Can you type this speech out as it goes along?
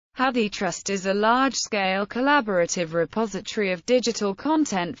HathiTrust is a large-scale collaborative repository of digital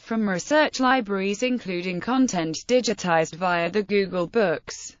content from research libraries, including content digitized via the Google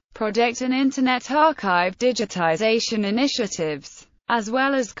Books project and Internet Archive digitization initiatives, as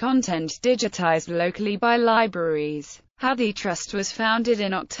well as content digitized locally by libraries. HathiTrust was founded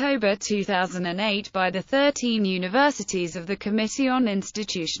in October 2008 by the 13 universities of the Committee on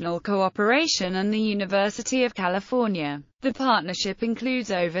Institutional Cooperation and the University of California. The partnership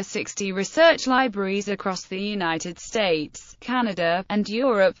includes over 60 research libraries across the United States, Canada, and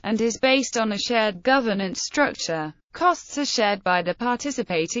Europe, and is based on a shared governance structure. Costs are shared by the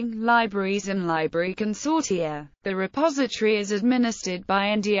participating libraries and library consortia. The repository is administered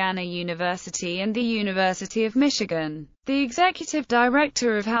by Indiana University and the University of Michigan. The executive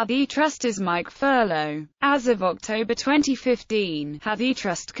director of HathiTrust is Mike Furlow. As of October 2015,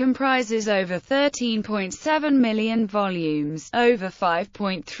 HathiTrust comprises over 13.7 million volumes, over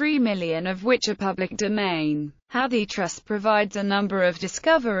 5.3 million of which are public domain. HathiTrust provides a number of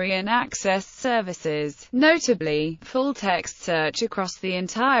discovery and access services, notably full-text search across the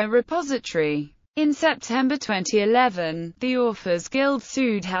entire repository. In September 2011, the Authors Guild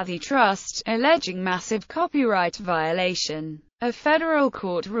sued HathiTrust, alleging massive copyright violation. A federal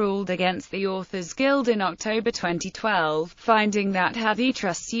court ruled against the Authors Guild in October 2012, finding that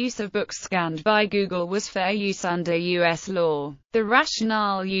HathiTrust's use of books scanned by Google was fair use under U.S. law. The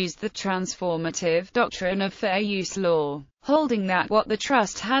rationale used the transformative doctrine of fair use law, holding that what the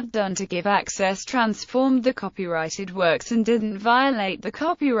trust had done to give access transformed the copyrighted works and didn't violate the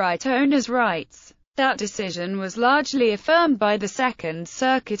copyright owner's rights. That decision was largely affirmed by the Second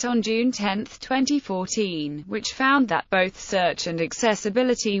Circuit on June 10, 2014, which found that both search and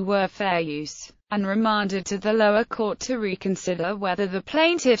accessibility were fair use, and remanded to the lower court to reconsider whether the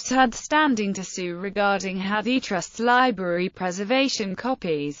plaintiffs had standing to sue regarding HathiTrust's library preservation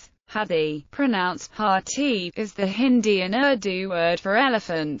copies. Hathi, pronounced Hathi, is the Hindi and Urdu word for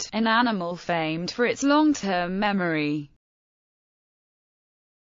elephant, an animal famed for its long-term memory.